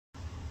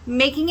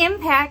Making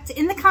impact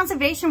in the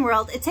conservation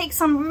world, it takes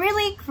some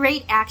really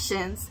great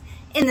actions.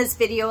 In this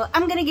video,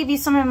 I'm going to give you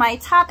some of my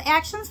top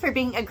actions for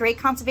being a great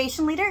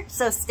conservation leader,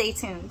 so stay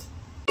tuned.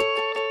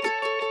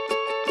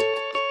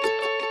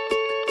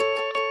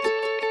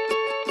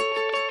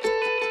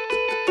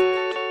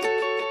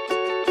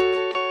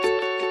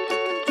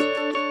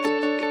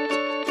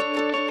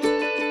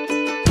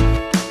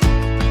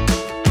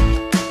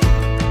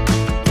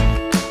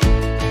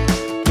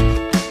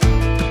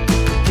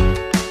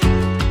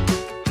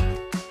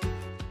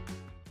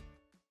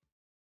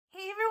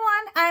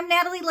 I'm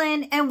Natalie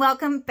Lynn, and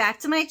welcome back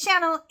to my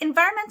channel,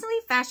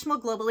 Environmentally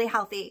Fashionable Globally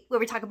Healthy, where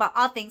we talk about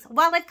all things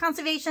wildlife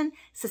conservation,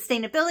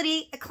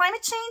 sustainability,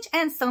 climate change,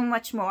 and so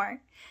much more.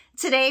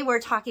 Today,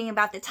 we're talking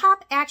about the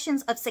top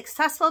actions of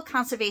successful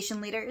conservation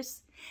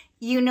leaders.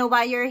 You know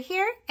why you're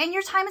here, and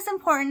your time is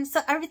important,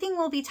 so everything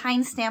will be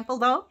time-stamped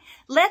below.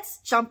 Let's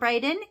jump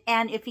right in,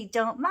 and if you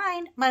don't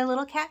mind, my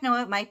little cat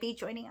Noah might be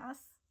joining us.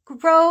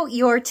 Grow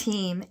your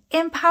team.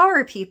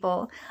 Empower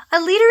people.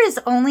 A leader is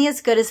only as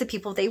good as the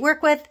people they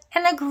work with,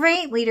 and a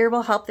great leader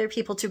will help their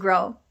people to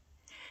grow.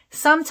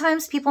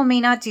 Sometimes people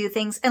may not do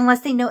things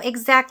unless they know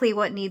exactly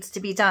what needs to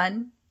be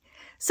done.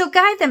 So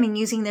guide them in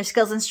using their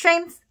skills and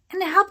strengths,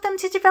 and help them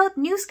to develop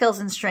new skills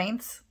and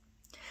strengths.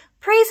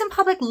 Praise in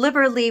public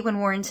liberally when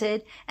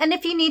warranted, and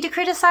if you need to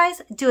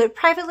criticize, do it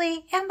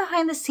privately and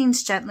behind the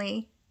scenes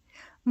gently.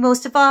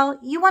 Most of all,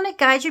 you want to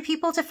guide your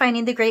people to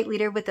finding the great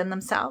leader within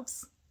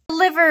themselves.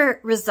 Deliver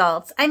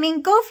results.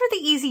 Go for the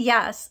easy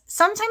yes.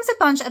 Sometimes a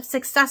bunch of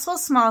successful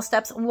small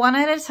steps, one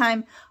at a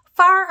time,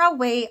 far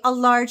outweigh a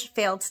large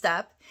failed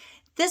step.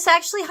 This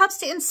actually helps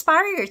to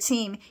inspire your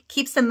team,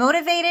 keeps them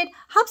motivated,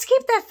 helps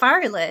keep that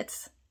fire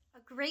lit. A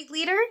great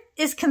leader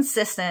is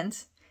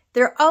consistent.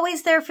 They're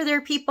always there for their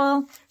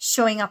people,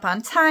 showing up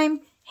on time,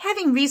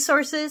 having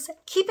resources,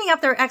 keeping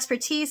up their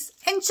expertise,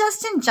 and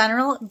just in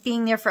general,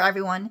 being there for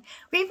everyone.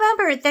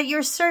 Remember that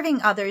you're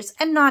serving others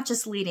and not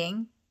just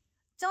leading.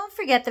 Don't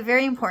forget the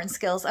very important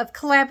skills of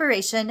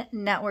collaboration,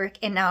 network,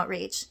 and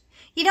outreach.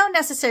 You don't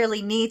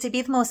necessarily need to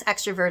be the most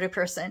extroverted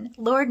person.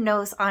 Lord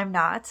knows I'm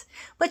not.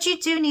 But you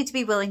do need to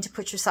be willing to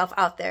put yourself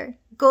out there.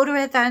 Go to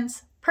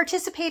events,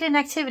 participate in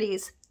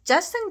activities.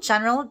 Just in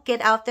general, get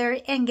out there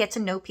and get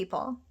to know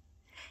people.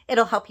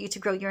 It'll help you to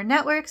grow your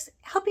networks,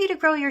 help you to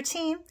grow your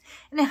team,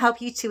 and help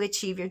you to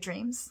achieve your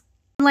dreams.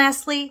 And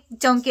lastly,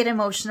 don't get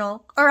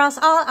emotional, or else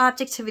all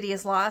objectivity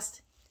is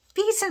lost.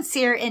 Be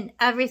sincere in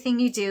everything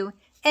you do,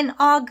 and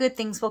all good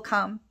things will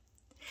come.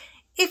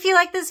 If you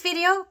like this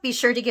video, be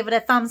sure to give it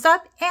a thumbs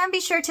up and be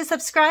sure to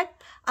subscribe.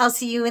 I'll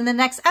see you in the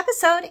next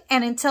episode,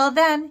 and until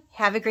then,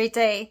 have a great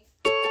day.